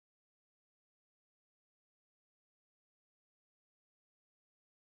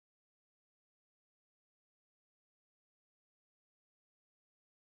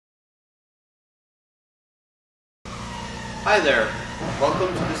Hi there, welcome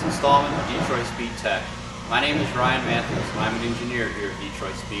to this installment of Detroit Speed Tech. My name is Ryan Mathews and I'm an engineer here at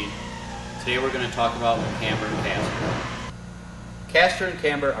Detroit Speed. Today we're going to talk about camber and caster. Caster and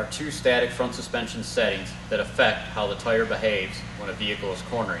camber are two static front suspension settings that affect how the tire behaves when a vehicle is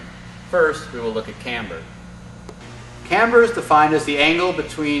cornering. First, we will look at camber. Camber is defined as the angle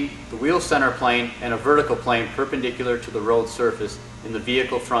between the wheel center plane and a vertical plane perpendicular to the road surface in the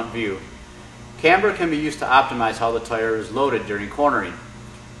vehicle front view. Camber can be used to optimize how the tire is loaded during cornering.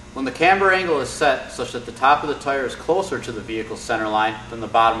 When the camber angle is set such that the top of the tire is closer to the vehicle center line than the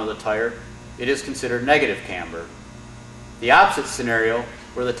bottom of the tire, it is considered negative camber. The opposite scenario,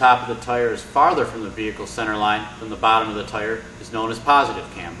 where the top of the tire is farther from the vehicle center line than the bottom of the tire, is known as positive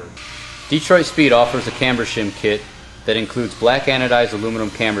camber. Detroit Speed offers a camber shim kit that includes black anodized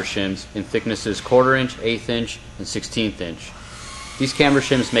aluminum camber shims in thicknesses 1/4 inch, 1/8 inch, and 1/16 inch. These camber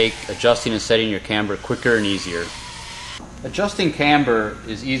shims make adjusting and setting your camber quicker and easier. Adjusting camber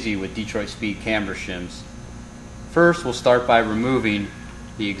is easy with Detroit Speed camber shims. First, we'll start by removing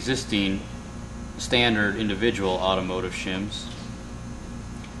the existing standard individual automotive shims.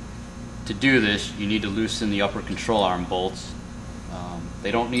 To do this, you need to loosen the upper control arm bolts. They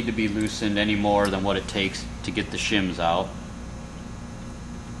don't need to be loosened any more than what it takes to get the shims out.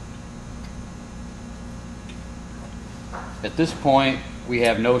 At this point, we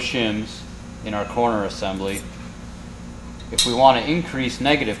have no shims in our corner assembly. If we want to increase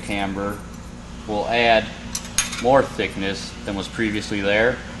negative camber, we'll add more thickness than was previously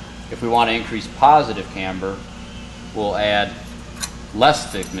there. If we want to increase positive camber, we'll add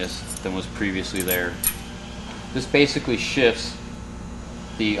less thickness than was previously there. This basically shifts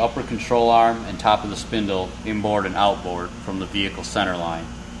the upper control arm and top of the spindle inboard and outboard from the vehicle center line.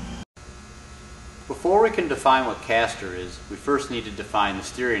 Before we can define what caster is, we first need to define the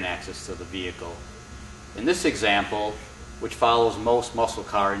steering axis of the vehicle. In this example, which follows most muscle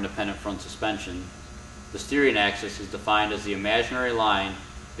car independent front suspension, the steering axis is defined as the imaginary line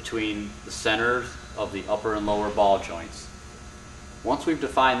between the centers of the upper and lower ball joints. Once we've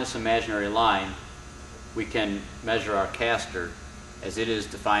defined this imaginary line, we can measure our caster, as it is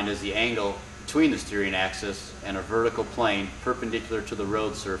defined as the angle between the steering axis and a vertical plane perpendicular to the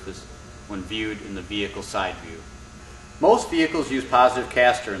road surface when viewed in the vehicle side view. Most vehicles use positive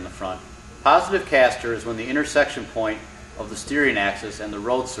caster in the front. Positive caster is when the intersection point of the steering axis and the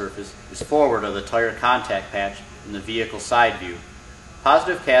road surface is forward of the tire contact patch in the vehicle side view.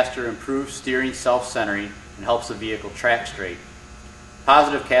 Positive caster improves steering self-centering and helps the vehicle track straight.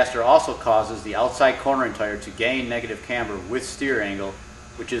 Positive caster also causes the outside cornering tire to gain negative camber with steer angle,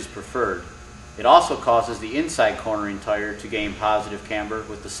 which is preferred. It also causes the inside cornering tire to gain positive camber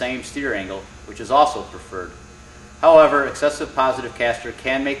with the same steer angle, which is also preferred. However, excessive positive caster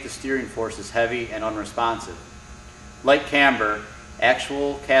can make the steering forces heavy and unresponsive. Like camber,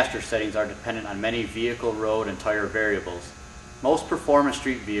 actual caster settings are dependent on many vehicle, road, and tire variables. Most performance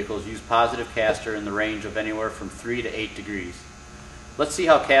street vehicles use positive caster in the range of anywhere from 3 to 8 degrees. Let's see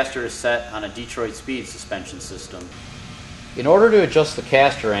how caster is set on a Detroit Speed suspension system. In order to adjust the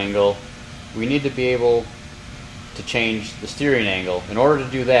caster angle, we need to be able to change the steering angle. In order to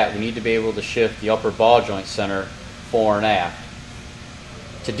do that, we need to be able to shift the upper ball joint center fore and aft.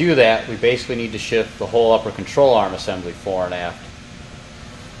 To do that, we basically need to shift the whole upper control arm assembly fore and aft.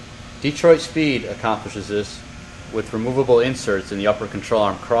 Detroit Speed accomplishes this with removable inserts in the upper control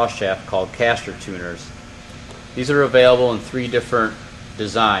arm cross shaft called caster tuners. These are available in 3 different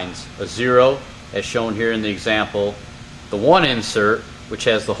designs. A 0, as shown here in the example, the 1 insert, which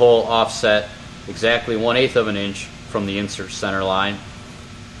has the hole offset exactly 1/8 of an inch from the insert center line,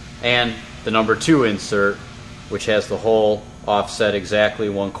 and the number 2 insert, which has the hole offset exactly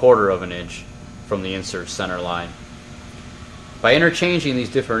 1/4 of an inch from the insert center line. By interchanging these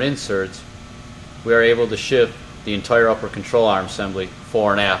different inserts, we are able to shift the entire upper control arm assembly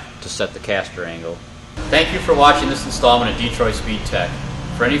fore and aft to set the caster angle. Thank you for watching this installment of Detroit Speed Tech.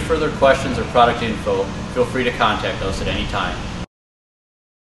 For any further questions or product info, feel free to contact us at any time.